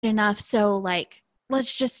enough. So like,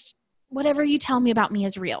 let's just, whatever you tell me about me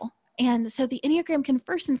is real. And so the Enneagram can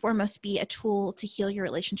first and foremost be a tool to heal your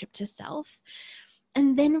relationship to self.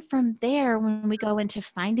 And then from there, when we go into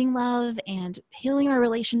finding love and healing our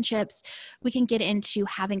relationships, we can get into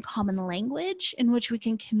having common language in which we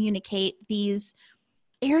can communicate these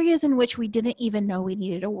areas in which we didn't even know we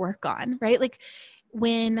needed to work on, right? Like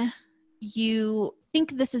when you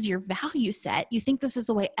think this is your value set, you think this is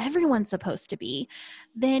the way everyone's supposed to be,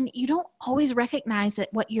 then you don't always recognize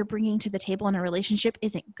that what you're bringing to the table in a relationship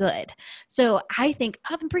isn't good. So I think,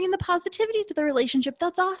 oh, I'm bringing the positivity to the relationship.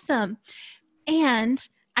 That's awesome. And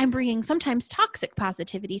I'm bringing sometimes toxic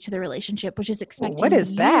positivity to the relationship, which is expecting what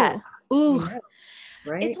is that? Ooh,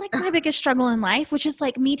 Yeah, right? It's like my biggest struggle in life, which is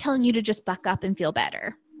like me telling you to just buck up and feel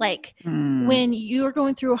better. Like when you're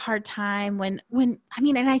going through a hard time, when I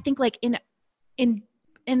mean, and I think like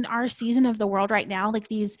in our season of the world right now, like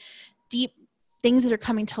these deep things that are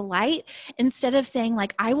coming to light, instead of saying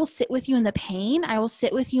like, I will sit with you in the pain, I will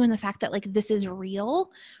sit with you in the fact that like this is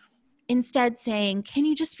real. Instead saying, can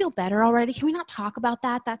you just feel better already? Can we not talk about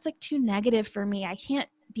that? That's like too negative for me. I can't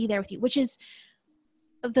be there with you, which is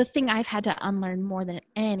the thing I've had to unlearn more than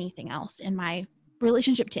anything else in my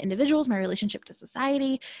relationship to individuals, my relationship to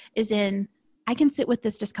society, is in, I can sit with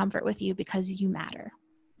this discomfort with you because you matter.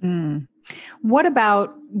 What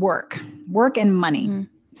about work and money? Mm-hmm.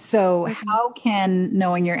 So how can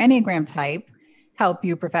knowing your Enneagram type help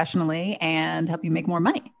you professionally and help you make more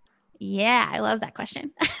money? Yeah, I love that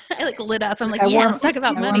question. I like lit up. I'm like, let's talk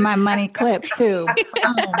about money. I want my money clip too.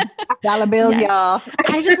 Dollar bills, y'all.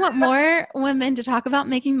 I just want more women to talk about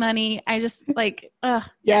making money. I just like,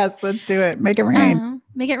 yes, let's do it. Make it rain.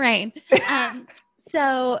 Make it rain.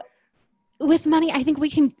 So with money, I think we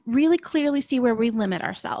can really clearly see where we limit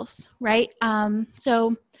ourselves, right?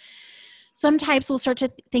 So some types will start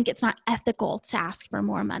to think it's not ethical to ask for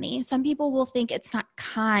more money. Some people will think it's not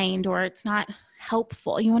kind or it's not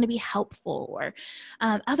helpful. You want to be helpful. Or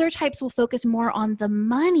other types will focus more on the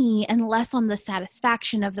money and less on the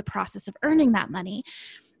satisfaction of the process of earning that money.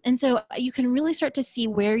 And so you can really start to see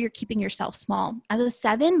where you're keeping yourself small. As a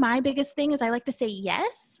 7, my biggest thing is I like to say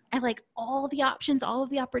yes. I like all the options, all of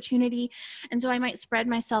the opportunity. And so I might spread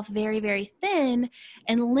myself very, very thin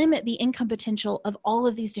and limit the income potential of all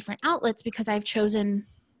of these different outlets because I've chosen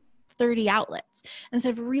 30 outlets instead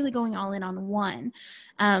of really going all in on one.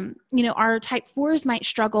 Our type 4s might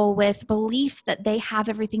struggle with belief that they have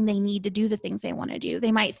everything they need to do the things they want to do.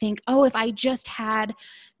 They might think, oh, if I just had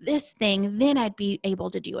this thing, then I'd be able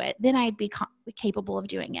to do it. Then I'd be capable of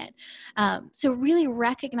doing it. So really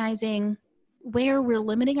recognizing where we're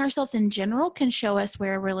limiting ourselves in general can show us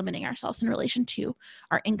where we're limiting ourselves in relation to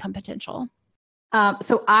our income potential.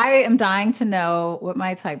 So I am dying to know what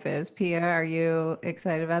my type is. Pia, are you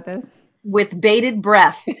excited about this? With bated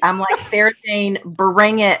breath. I'm like, Sarah Jane,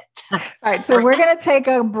 bring it. All right. So we're going to take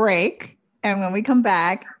a break. And when we come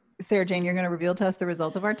back, Sarah Jane, you're going to reveal to us the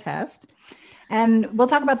results of our test. And we'll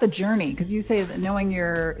talk about the journey because you say that knowing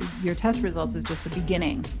your test results is just the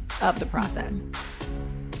beginning of the process.